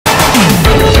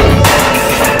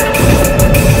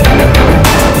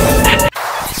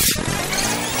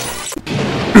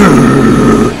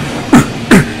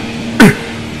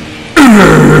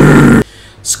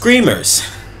Screamers,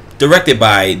 directed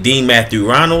by Dean Matthew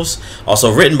Reynolds,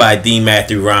 also written by Dean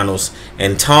Matthew Reynolds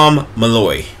and Tom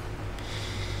Malloy.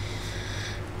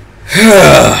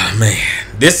 Man,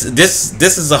 this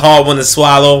is a hard one to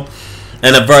swallow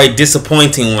and a very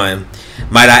disappointing one,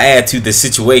 might I add, to the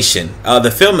situation. The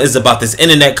film is about this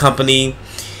internet company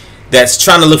that's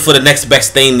trying to look for the next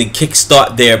best thing to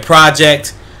kickstart their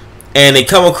project, and they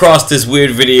come across this weird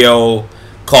video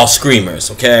called Screamers.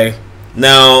 Okay,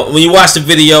 now when you watch the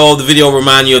video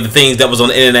reminds you of the things that was on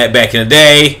the internet back in the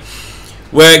day,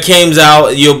 where it came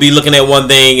out, you'll be looking at one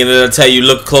thing and it'll tell you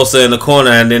look closer in the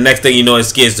corner, and the next thing you know, it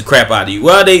scares the crap out of you.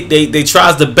 Well, they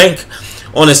tries to bank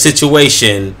on a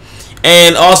situation,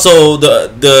 and also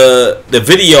the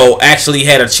video actually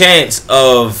had a chance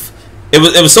of.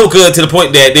 It was so good to the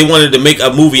point that they wanted to make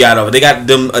a movie out of it. They got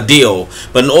them a deal.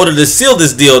 But in order to seal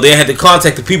this deal, they had to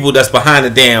contact the people that's behind the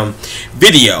damn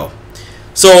video.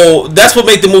 So that's what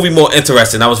made the movie more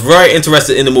interesting. I was very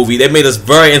interested in the movie. They made us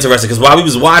very interested because while we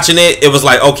was watching it, it was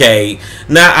like, okay,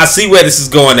 now I see where this is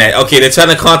going at. Okay, they're trying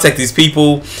to contact these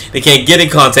people. They can't get in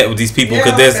contact with these people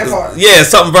because there's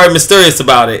something very mysterious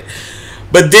about it.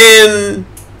 But then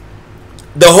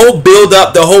the whole build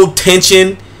up, the whole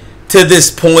tension to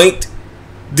this point,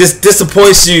 this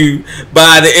disappoints you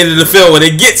by the end of the film when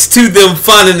it gets to them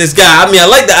finding this guy. I mean, I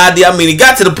like the idea. I mean, it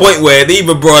got to the point where they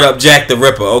even brought up Jack the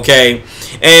Ripper, okay?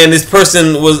 And this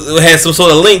person had some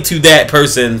sort of link to that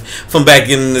person from back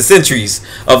in the centuries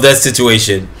of that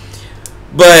situation.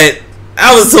 But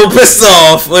I was so pissed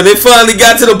off when they finally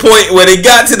got to the point where they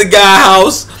got to the guy's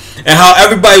house and how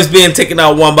everybody was being taken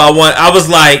out one by one. I was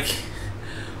like,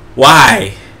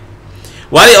 why?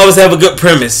 Why do they always have a good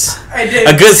premise? A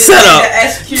good setup?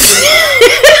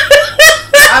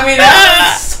 I mean,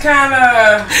 that was kind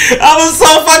of... I was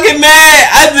so fucking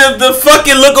mad. The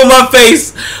fucking look on my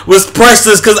face was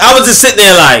priceless because I was just sitting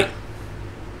there like...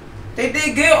 They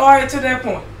did good art to that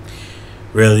point.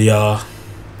 Really, y'all?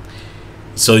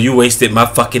 So you wasted my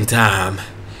fucking time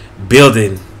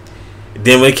building.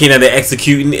 Then when it came down to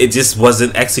executing, it just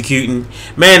wasn't executing.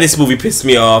 Man, this movie pissed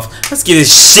me off. Let's get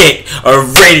this shit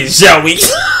rated, shall we?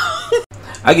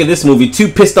 I give this movie 2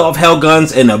 pissed off hell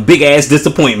guns and a big ass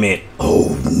disappointment.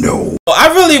 Oh no. I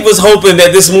really was hoping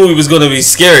that this movie was going to be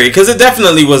scary, because it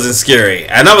definitely wasn't scary.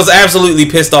 And I was absolutely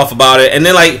pissed off about it. And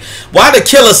then like, why the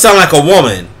killer sound like a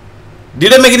woman?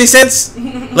 Did that make any sense?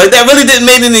 Like, that really didn't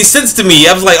make any sense to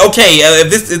me. I was like, okay, if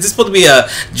this supposed to be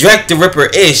a Jack the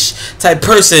Ripper-ish type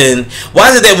person, why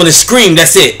is it that when it screamed,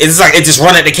 that's it? It's like, it just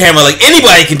run at the camera. Like,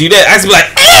 anybody can do that. I just be like,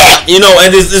 ah! You know,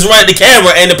 and just run at the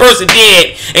camera, and the person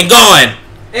dead and gone.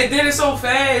 It did it so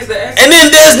fast. And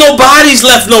then there's no bodies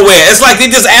left nowhere. It's like they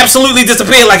just absolutely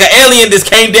disappeared. Like an alien just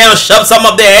came down, shoved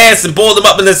something up their ass, and pulled them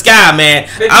up in the sky,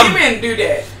 man. The demon do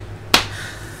that.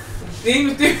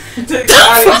 The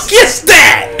fuck is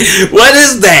that? What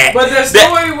is that? But the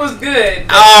story was good.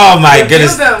 Oh my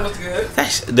goodness. The build-up was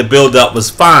good. The build-up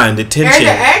was fine. The tension.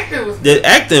 And the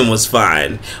acting was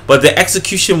fine. But the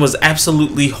execution was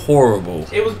absolutely horrible.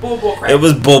 It was bull crap. It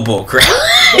was bull crap.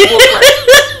 Bull crap.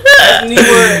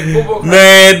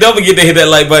 Man, don't forget to hit that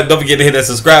like button. Don't forget to hit that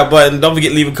subscribe button. Don't forget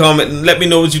to leave a comment and let me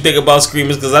know what you think about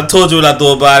Screamers, because I told you what I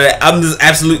thought about it. I'm just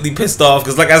absolutely pissed off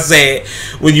because, like I said,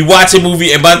 when you watch a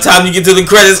movie and by the time you get to the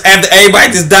credits, after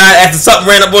everybody just died, after something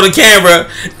ran up on the camera,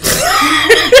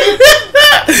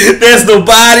 there's no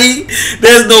body,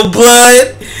 there's no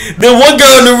blood. Then one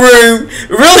girl in the room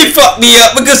really fucked me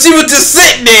up because she was just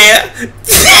sitting there.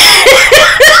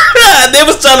 They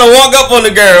was trying to walk up on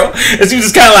the girl, and she was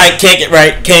just kind of like, can't get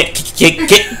right, can't kick.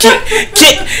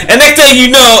 And next thing you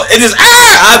know, it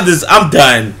is I'm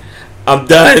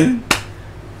done.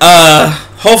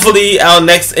 Hopefully our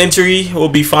next entry will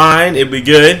be fine. It'll be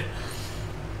good.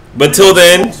 But till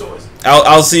then,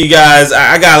 I'll see you guys.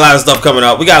 I got a lot of stuff coming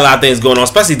up. We got a lot of things going on,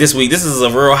 especially this week. This is a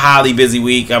real highly busy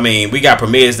week. I mean, we got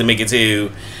premieres to make it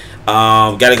too.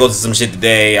 Gotta go to some shit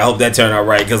today. I hope that turned out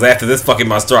right, because after this fucking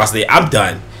monstrosity, I'm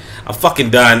done. I'm fucking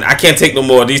done. I can't take no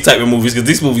more of these type of movies, because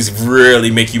these movies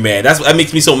really make you mad. That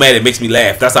makes me so mad it makes me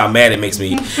laugh. That's how mad it makes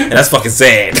me. And that's fucking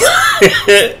sad.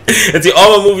 And see,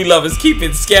 all my movie lovers, keep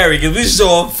it scary, because we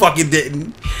sure fucking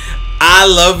didn't. I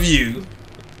love you.